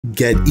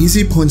Get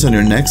easy points on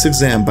your next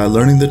exam by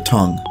learning the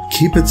tongue.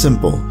 Keep it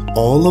simple.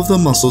 All of the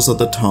muscles of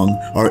the tongue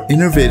are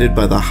innervated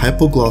by the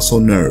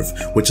hypoglossal nerve,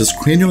 which is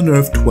cranial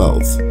nerve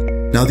 12.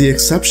 Now the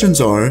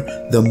exceptions are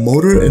the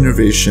motor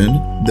innervation,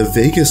 the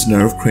vagus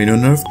nerve, cranial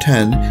nerve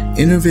 10,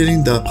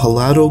 innervating the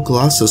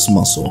palatoglossus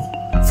muscle.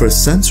 For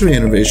sensory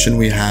innervation,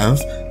 we have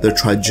the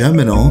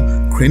trigeminal,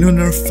 cranial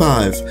nerve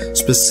 5,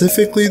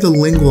 specifically the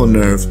lingual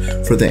nerve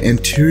for the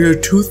anterior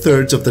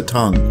 2/3 of the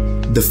tongue.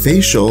 The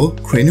facial,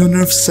 cranial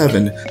nerve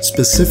 7,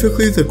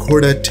 specifically the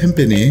chorda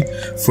tympani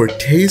for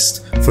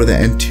taste for the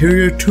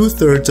anterior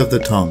 2/3 of the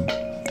tongue.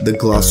 The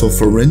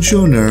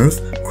glossopharyngeal nerve,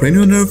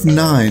 cranial nerve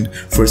 9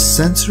 for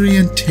sensory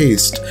and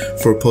taste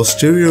for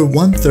posterior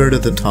 1/3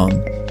 of the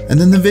tongue. And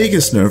then the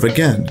vagus nerve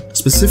again,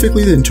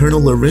 specifically the internal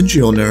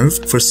laryngeal nerve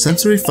for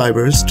sensory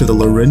fibers to the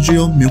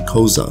laryngeal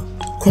mucosa.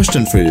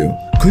 Question for you,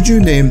 could you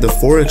name the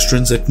 4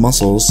 extrinsic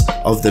muscles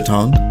of the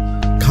tongue?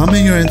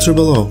 Comment your answer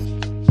below.